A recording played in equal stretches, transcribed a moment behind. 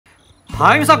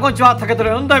はい、皆さんこんにちは。竹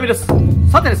虎4代目です。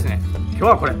さてですね、今日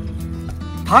はこれ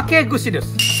竹串で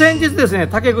す。先日ですね、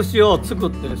竹串を作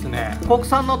ってですね、国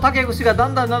産の竹串がだ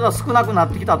んだん少なくな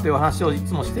ってきたという話をい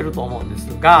つもしてると思うんです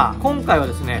が、今回は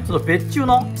ですね、ちょっと別注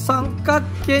の三角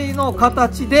形の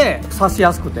形で刺し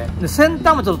やすくて、で先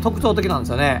端もちょっと特徴的なんです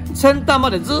よね。先端ま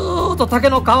でずーっと竹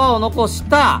の皮を残し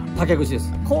た竹串で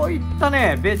す。こういった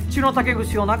ね、別注の竹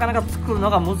串をなかなか作るの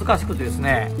が難しくてです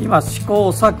ね、今試行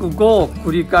錯誤を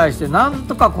繰り返してなん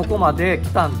とかここまで来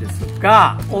たんです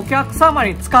が、お客様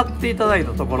に使っていただい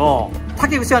たところ、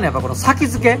竹串はね、やっぱこの先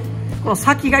付け、この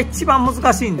先が一番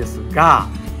難しいんですが、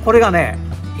これがね、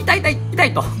痛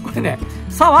いと、これね、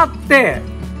触って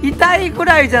痛いぐ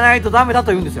らいじゃないとダメだ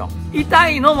と言うんですよ。痛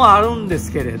いのもあるんで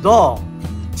すけれど、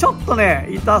ちょっとね、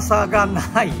痛さが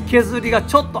ない、削りが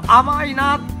ちょっと甘い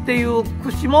なっていう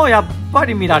串もやっぱ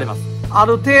り見られます。あ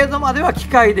る程度までは機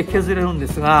械で削れるんで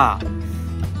すが、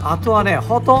あとはね、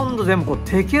ほとんど全部こう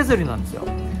手削りなんですよ。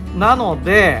なの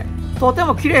で、とて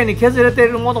も綺麗に削れてい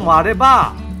るものもあれ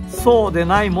ば、そうで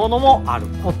ないものもある。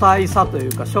個体差とい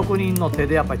うか、職人の手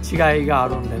でやっぱり違いがあ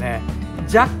るんでね、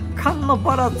若干の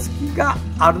ばらつきが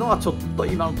あるのはちょっと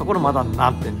今のところまだ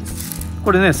難点です。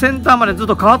これね、先端までずっ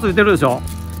と皮ついてるでしょ。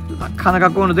なかな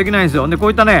かこういうのできないんですよ。で、こう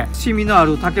いったね、シミのあ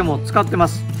る竹も使ってま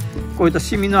す。こういった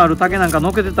シミのある竹なんか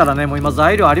のけてたらね、もう今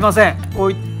材料ありません。こ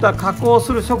ういった加工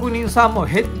する職人さんも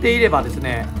減っていればです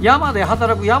ね、山で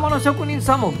働く山の職人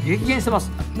さんも激減してま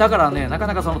す。だからね、なか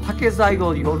なかその竹材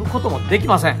を寄ることもでき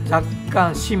ません。若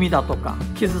干シミだとか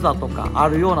傷だとかあ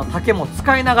るような竹も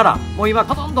使いながら、もう今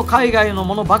ほとんど海外の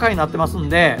ものばかりになってますん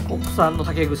で、国産の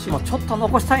竹串もちょっと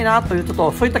残したいなという、ちょっ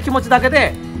とそういった気持ちだけ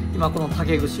で今この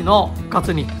竹串の復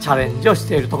活にチャレンジをし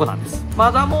ているところなんです。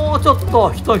まだもうちょっ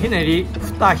と一ひねり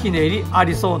二ひねりあ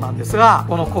りそうなんですが、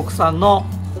この国産の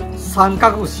三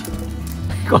角串、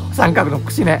この三角の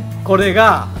串ね、これ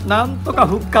がなんとか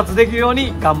復活できるよう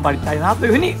に頑張りたいなとい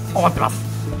うふうに思ってます。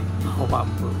ホバン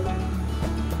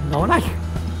ブノーライフ。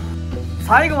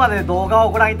最後まで動画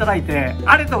をご覧いただいて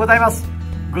ありがとうございます。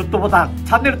グッドボタン、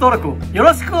チャンネル登録よ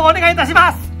ろしくお願いいたし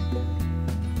ます。